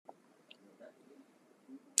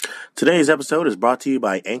Today's episode is brought to you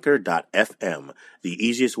by Anchor.fm, the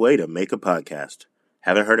easiest way to make a podcast.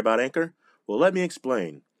 Haven't heard about Anchor? Well, let me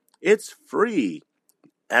explain. It's free.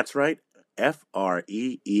 That's right,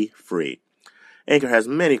 F-R-E-E, free. Anchor has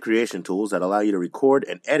many creation tools that allow you to record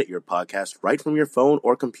and edit your podcast right from your phone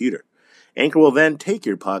or computer. Anchor will then take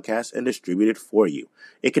your podcast and distribute it for you.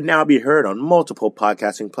 It can now be heard on multiple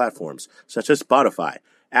podcasting platforms, such as Spotify,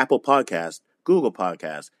 Apple Podcasts, Google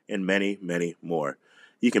Podcasts, and many, many more.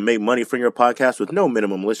 You can make money from your podcast with no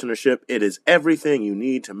minimum listenership. It is everything you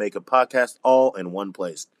need to make a podcast all in one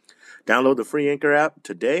place. Download the free Anchor app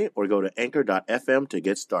today or go to Anchor.fm to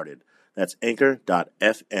get started. That's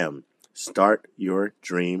Anchor.fm. Start your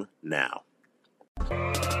dream now.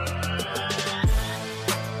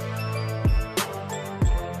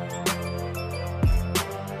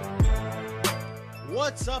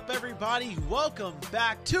 What's up, everybody? Welcome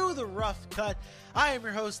back to The Rough Cut. I am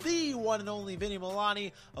your host, the one and only Vinny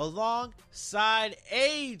Milani, alongside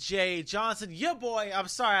AJ Johnson. Ya boy, I'm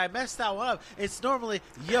sorry, I messed that one up. It's normally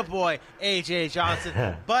ya boy, AJ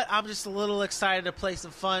Johnson, but I'm just a little excited to play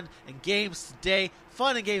some fun and games today.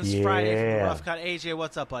 Fun and games Friday from The Rough Cut. AJ,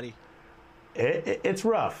 what's up, buddy? It's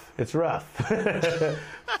rough. It's rough.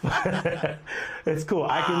 It's cool. Wow.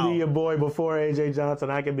 I can be your boy before AJ Johnson.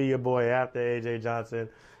 I can be your boy after AJ Johnson.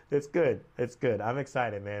 It's good. It's good. I'm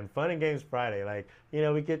excited, man. Fun and games Friday. Like, you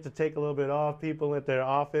know, we get to take a little bit off. People at their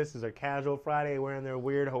office is a casual Friday wearing their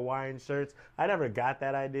weird Hawaiian shirts. I never got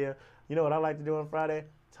that idea. You know what I like to do on Friday?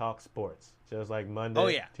 Talk sports. Just like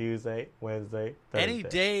Monday, Tuesday, Wednesday,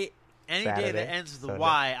 Thursday. Any Saturday, day that ends with a Sunday.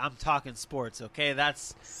 Y, I'm talking sports, okay?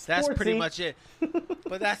 That's pretty much it.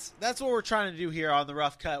 But that's what we're trying to do here on The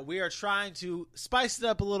Rough Cut. We are trying to spice it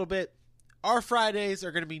up a little bit. Our Fridays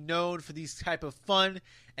are going to be known for these type of fun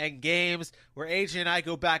and games where AJ and I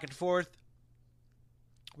go back and forth.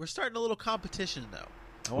 We're starting a little competition, though.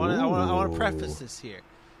 I want to preface this here.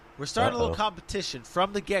 We're starting a little competition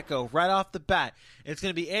from the get-go, right off the bat. It's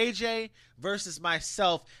going to be AJ versus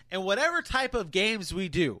myself, and whatever type of games we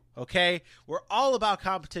do, okay? We're all about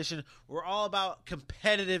competition. We're all about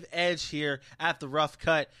competitive edge here at The Rough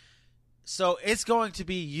Cut. So it's going to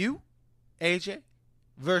be you, AJ,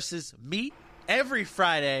 versus me every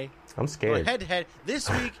Friday. I'm scared. Head-to-head. This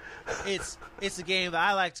week, it's a game that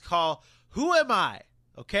I like to call Who Am I?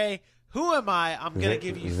 Okay? Who am I? I'm going to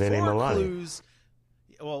give you four clues.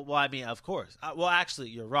 Well, I mean, of course. Well, actually,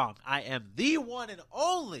 you're wrong. I am the one and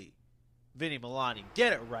only Vinny Milani.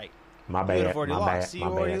 Get it right. My bad. You would have already lost. See, you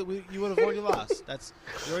would have already lost.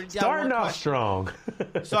 You're already down starting one off question. strong.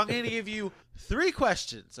 So I'm going to give you 3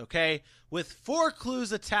 questions, okay, with 4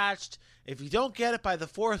 clues attached. If you don't get it by the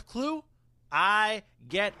 4th clue, I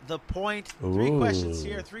get the point. 3 questions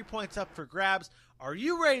here, 3 points up for grabs. Are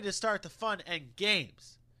you ready to start the fun and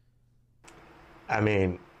games? I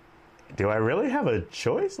mean, do I really have a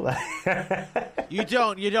choice? You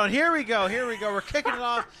don't. Here we go. We're kicking it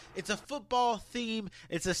off. It's a football theme.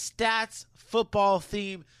 It's a stats football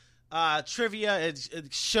theme trivia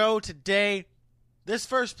show today. This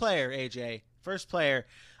first player, AJ,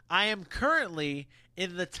 I am currently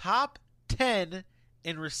in the top 10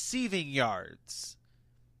 in receiving yards.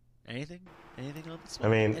 Anything on this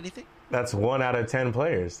one? I mean, anything? That's 1 out of 10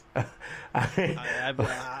 players.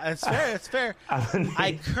 It's fair.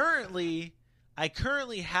 I currently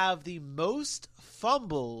have the most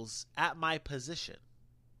fumbles at my position.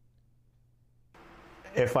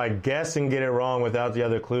 If I guess and get it wrong without the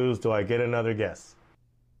other clues, do I get another guess?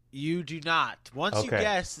 You do not. Once you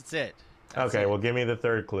guess, it's it. That's okay, it. well, give me the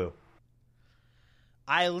 3rd clue.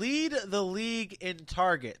 I lead the league in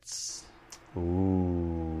targets.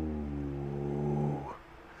 Ooh.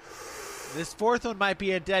 This 4th one might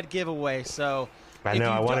be a dead giveaway, so I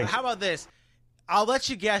know. How about this? I'll let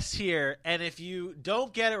you guess here, and if you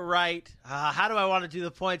don't get it right, how do I want to do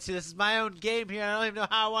the points? See, this is my own game here. I don't even know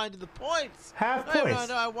how I want to do the points. Half I points.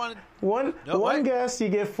 I wanted one guess, you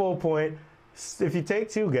get full point. If you take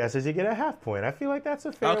 2 guesses, you get a half point. I feel like that's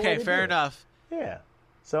a fair way to fair do enough. It. Yeah.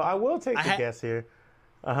 So I will take the guess here.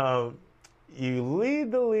 You lead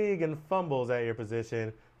the league in fumbles at your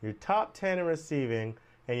position. You're top 10 in receiving,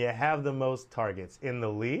 and you have the most targets in the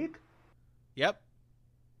league. Yep.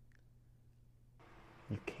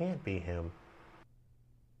 You can't be him.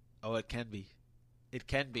 Oh, it can be. It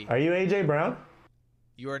can be. Are you A.J. Brown?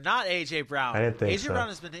 You are not A.J. Brown. I didn't think A.J. so. Brown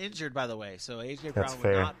has been injured, by the way, so A.J. That's Brown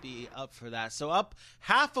fair. would not be up for that. So up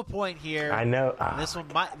half a point here. I know.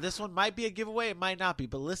 This one might be a giveaway. It might not be,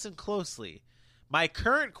 but listen closely. My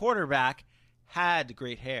current quarterback had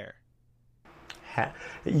great hair.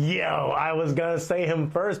 Yo, I was going to say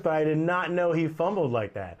him first, but I did not know he fumbled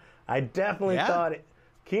like that. I definitely thought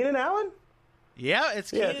Keenan Allen? Yeah, it's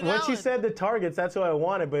Keenan Allen. Once you said the targets, that's what I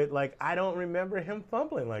wanted, but like I don't remember him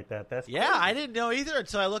fumbling like that. That's crazy. I didn't know either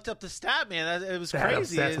until I looked up the stat, man. It was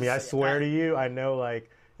crazy. That upsets me. I swear to you, I know, like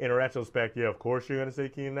in retrospect, yeah, of course you're gonna say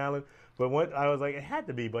Keenan Allen, but when I was like, it had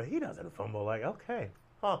to be, but he doesn't fumble. Like, okay,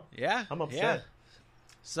 yeah, I'm upset. Yeah.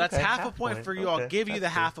 So that's half a point for you. Okay, I'll give you the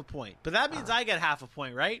that's half a point, but that means I get half a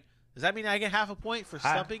point, right? Does that mean I get half a point for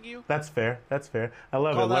stumping you? That's fair. That's fair. I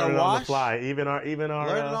love Call it. that Learn a it on the wash? fly. Even our learn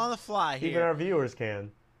it on the fly here. Even our viewers can.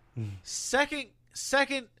 Second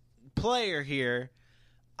player here.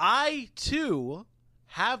 I too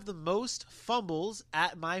have the most fumbles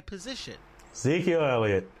at my position. Ezekiel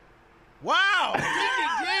Elliott. Wow!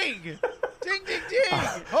 Ding ding ding! Ding ding ding!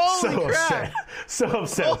 Holy crap! So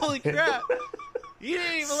upset. Holy crap! You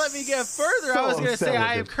didn't even let me get further. I was going to say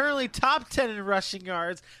I am currently top 10 in rushing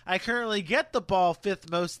yards. I currently get the ball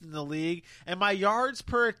 5th most in the league, and my yards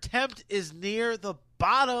per attempt is near the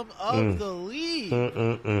bottom of the league.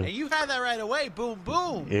 And you had that right away. Boom,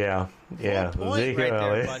 boom. Yeah. Full point Ezekiel right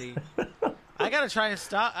Elliott. there, buddy. I gotta try and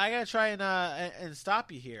stop. I gotta try and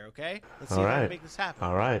stop you here. Okay, let's see if I can make this happen.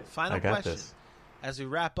 All right. Final question as we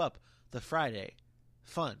wrap up the Friday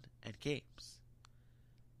fun and games.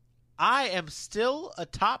 I am still a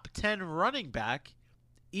top 10 running back,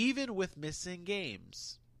 even with missing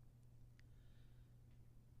games.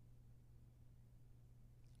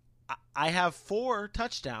 I have 4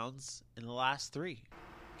 touchdowns in the last 3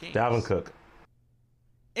 games. Dalvin Cook.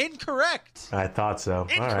 Incorrect. I thought so.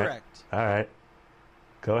 Incorrect. All right.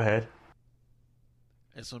 Go ahead.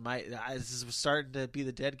 This is starting to be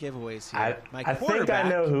the dead giveaways here. I think I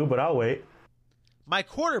know who, but I'll wait. My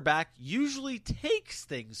quarterback usually takes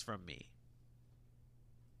things from me.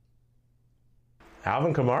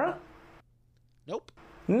 Alvin Kamara? Nope.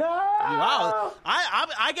 No. Wow.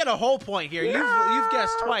 I get a whole point here. No. You've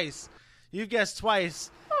guessed twice. You've guessed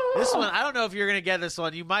twice. This one, I don't know if you're going to get this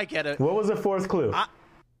one. You might get it. What was the fourth clue?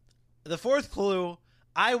 The fourth clue,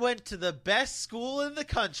 I went to the best school in the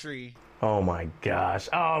country. Oh, my gosh.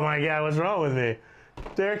 Oh, my God. What's wrong with me?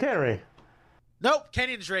 Derrick Henry. Nope.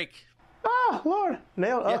 Kenyon Drake. Oh, Lord.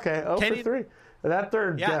 Nailed. Yep. Okay. 0 for 3. That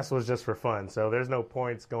third Yeah. guess was just for fun, so there's no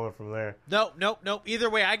points going from there. Nope. Either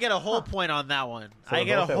way, I get a whole point on that one. So I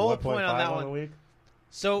get a both at whole point on 1.5 that on one. the week?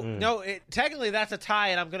 So no, technically that's a tie,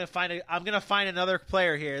 and I'm gonna find another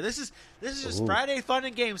player here. This is just Friday fun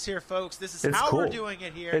and games here, folks. This is how we're doing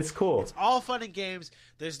it here. It's cool. It's all fun and games.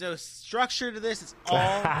 There's no structure to this. It's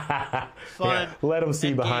all fun. Yeah, let them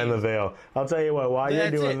see behind games. the veil. I'll tell you what. While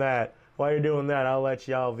you're doing it. that, I'll let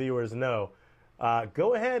y'all viewers know.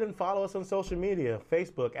 Go ahead and follow us on social media: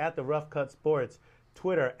 Facebook at the Rough Cut Sports,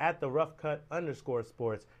 Twitter at the Rough Cut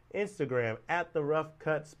 _sports, Instagram at the Rough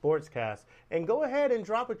Cut Sportscast, and go ahead and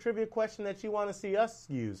drop a trivia question that you want to see us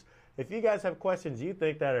use. If you guys have questions you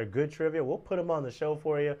think that are good trivia, we'll put them on the show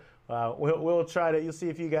for you. We'll try to. You'll see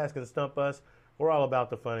if you guys can stump us. We're all about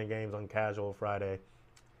the fun and games on Casual Friday.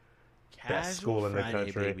 Best school in the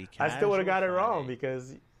country. Baby. I still would have got it Friday. wrong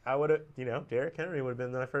because I would have, Derrick Henry would have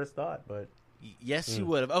been my first thought, but. Yes, you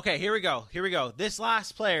would have. Okay, here we go. This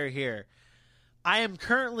last player here. I am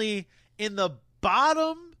currently in the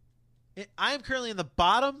bottom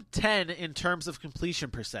 10 in terms of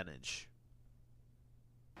completion percentage.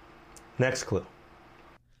 Next clue.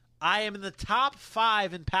 I am in the top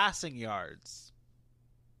 5 in passing yards.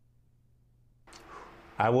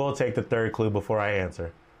 I will take the third clue before I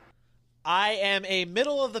answer. I am a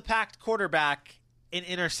middle of the pack quarterback in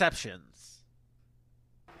interceptions.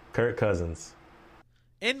 Kirk Cousins.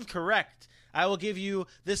 Incorrect. I will give you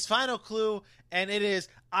this final clue, and it is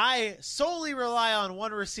I solely rely on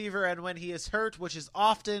one receiver, and when he is hurt, which is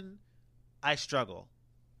often, I struggle.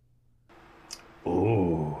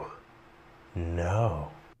 Ooh.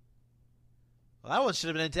 No. Well, that one should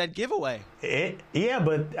have been a dead giveaway. Yeah,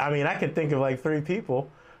 but, I mean, I could think of like 3 people,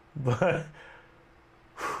 but...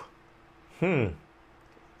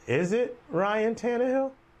 Is it Ryan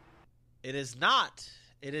Tannehill? It is not.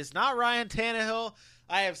 It is not Ryan Tannehill.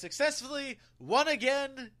 I have successfully won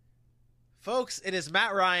again. Folks, it is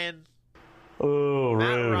Matt Ryan. Ooh,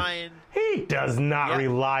 Matt rude. Ryan. He does not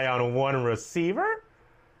rely on one receiver.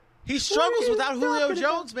 He struggles without Julio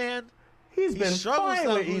Jones, man. He's been fine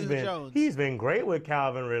with Jones. He's been great with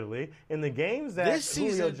Calvin Ridley. In the games that This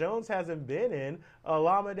Julio season- Jones hasn't been in,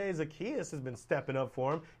 Olamide Zaccheaus has been stepping up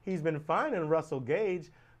for him. He's been fine in Russell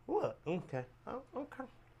Gage. Look, okay.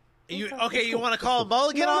 You want to call a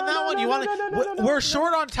mulligan on that one? No, We're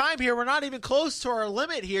short on time here. We're not even close to our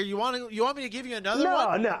limit here. You want me to give you another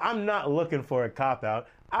one? No, I'm not looking for a cop-out.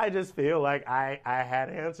 I just feel like I had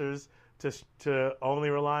answers to only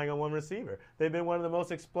relying on one receiver. They've been one of the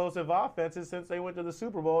most explosive offenses since they went to the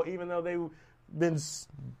Super Bowl, even though they've been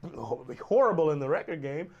horrible in the record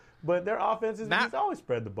game. But their offense has always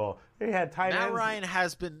spread the ball. They had tight ends. Matt Ryan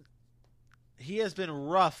has been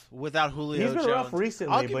rough without Julio Jones. He's been rough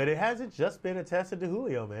recently, but it hasn't just been attested to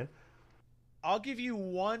Julio, man. I'll give you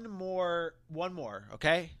one more,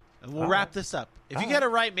 okay? And we'll wrap this up. If you get it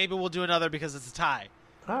right, maybe we'll do another because it's a tie.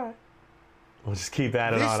 All right. We'll just keep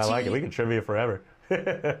adding on. I like it. We can trivia forever.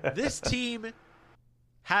 This team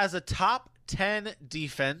has a top 10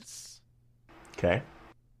 defense. Okay.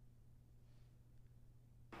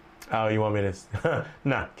 Oh, you want me to?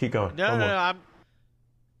 Nah, keep going. No.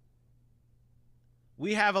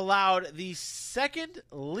 We have allowed the second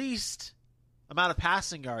least amount of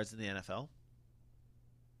passing yards in the NFL.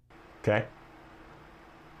 Okay.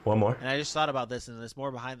 One more. And I just thought about this, and it's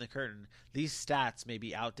more behind the curtain. These stats may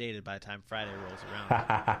be outdated by the time Friday rolls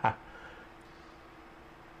around.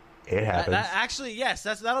 It happens. Actually, yes,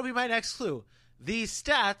 that'll be my next clue. These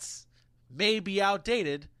stats may be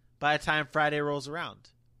outdated by the time Friday rolls around.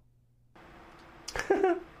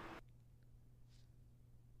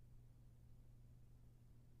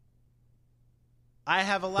 I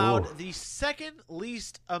have allowed the second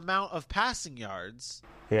least amount of passing yards.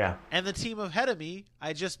 Yeah. And the team ahead of me,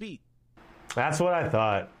 I just beat. That's what I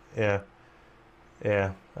thought. Yeah.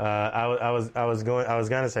 Yeah. I was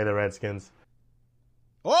gonna say the Redskins.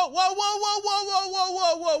 Whoa!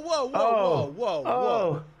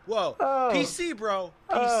 PC,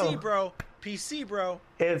 bro.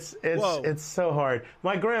 It's so hard.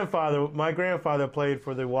 My grandfather played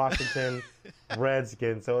for the Washington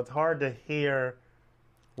Redskins, so it's hard to hear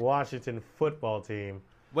Washington football team.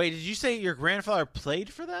 Wait, did you say your grandfather played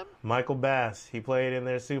for them? Michael Bass. He played in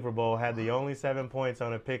their Super Bowl, had the only 7 points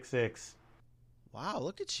on a pick six. Wow,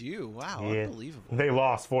 look at you. Wow, yeah. Unbelievable. They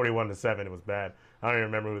lost 41-7. It was bad. I don't even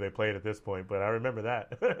remember who they played at this point, but I remember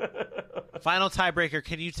that. Final tiebreaker.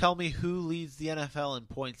 Can you tell me who leads the NFL in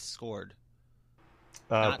points scored?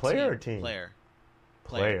 Player or team?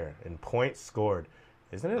 Player. In points scored.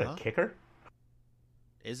 Isn't it a kicker?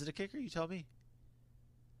 Is it a kicker? You tell me.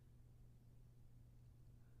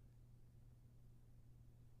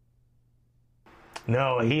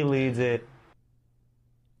 No, he leads it.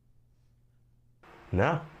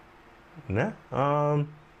 No. Devontae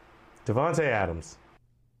Adams.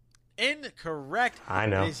 Incorrect. I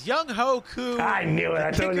know. It's Young-Ho Koo. I knew it.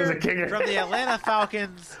 I told you it was a kicker. From the Atlanta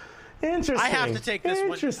Falcons. Interesting. I have to take this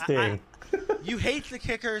one. Interesting. You hate the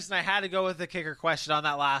kickers, and I had to go with the kicker question on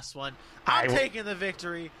that last one. I'm taking the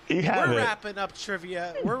victory. We're wrapping up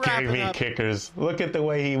trivia. We're wrapping up kickers. Look at the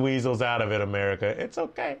way he weasels out of it, America. It's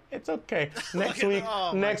okay. Next week,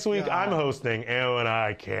 I'm hosting, and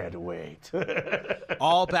I can't wait.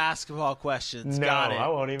 All basketball questions. No, Got it. I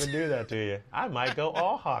won't even do that to you. I might go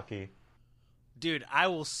all hockey. Dude, I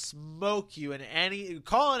will smoke you in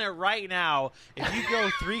calling it right now. If you go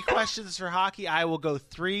 3 questions for hockey, I will go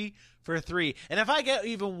 3 for 3. And if I get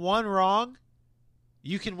even one wrong,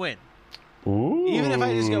 you can win. Ooh. Even if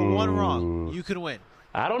I just get one wrong, you can win.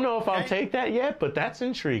 I don't know if I'll take that yet, but that's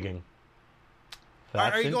intriguing.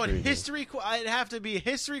 Are you going history? It'd have to be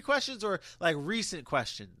history questions or like recent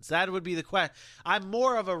questions. That would be the question. I'm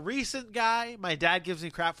more of a recent guy. My dad gives me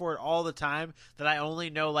crap for it all the time that I only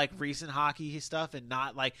know like recent hockey stuff and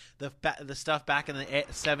not like the stuff back in the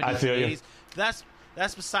 70s and 80s.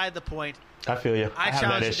 That's beside the point. I feel you. I have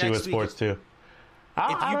that issue with sports too.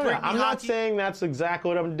 I'm not saying that's exactly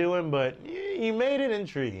what I'm doing, but you made it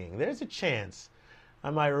intriguing. There's a chance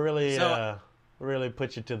I might really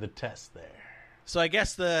put you to the test there. So I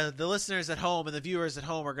guess the listeners at home and the viewers at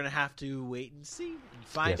home are going to have to wait and see and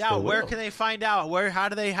find out. Where can they find out? How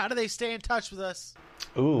do they stay in touch with us?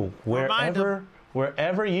 Ooh,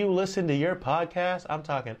 wherever you listen to your podcast, I'm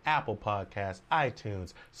talking Apple Podcasts,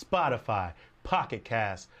 iTunes, Spotify, Pocket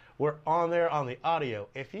Cast. We're on there on the audio.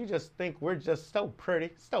 If you just think we're just so pretty,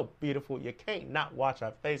 so beautiful, you can't not watch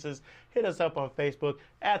our faces, hit us up on Facebook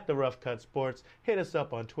at The Rough Cut Sports. Hit us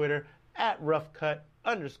up on Twitter at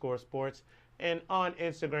roughcut_sports. And on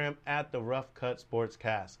Instagram at the Rough Cut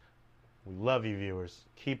Sportscast. We love you, viewers.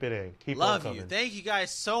 Keep it in. Keep love on coming. You. Thank you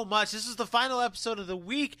guys so much. This is the final episode of the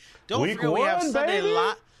week. Don't week forget one, we have Sunday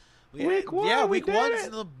live. Week one. Yeah, week one's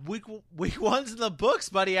in the books,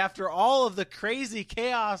 buddy. After all of the crazy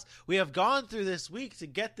chaos we have gone through this week to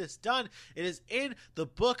get this done, it is in the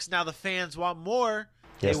books. Now the fans want more.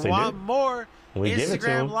 Yes, they want do. more. We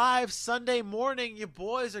Instagram Live Sunday morning. You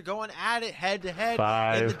boys are going at it head to head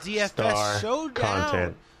in the DFS showdown.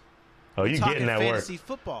 Content. Oh, you getting that work? Fantasy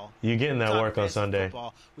football. You getting that work on Sunday?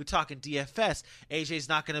 Football. We're talking DFS. AJ's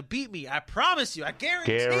not going to beat me. I promise you. I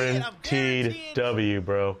guarantee it. Guaranteed W,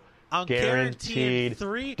 bro. I'm guaranteed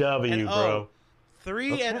 3 W, bro.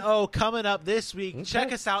 3-0 coming up this week. Okay.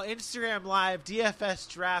 Check us out, Instagram Live, DFS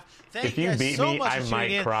Draft. If you beat me, I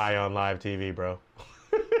might cry on live TV, bro.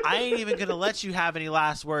 I ain't even going to let you have any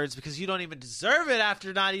last words because you don't even deserve it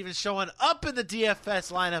after not even showing up in the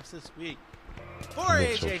DFS lineups this week. For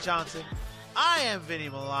AJ Johnson, I am Vinny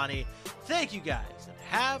Milani. Thank you guys, and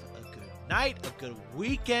have a good night, a good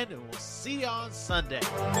weekend, and we'll see you on Sunday.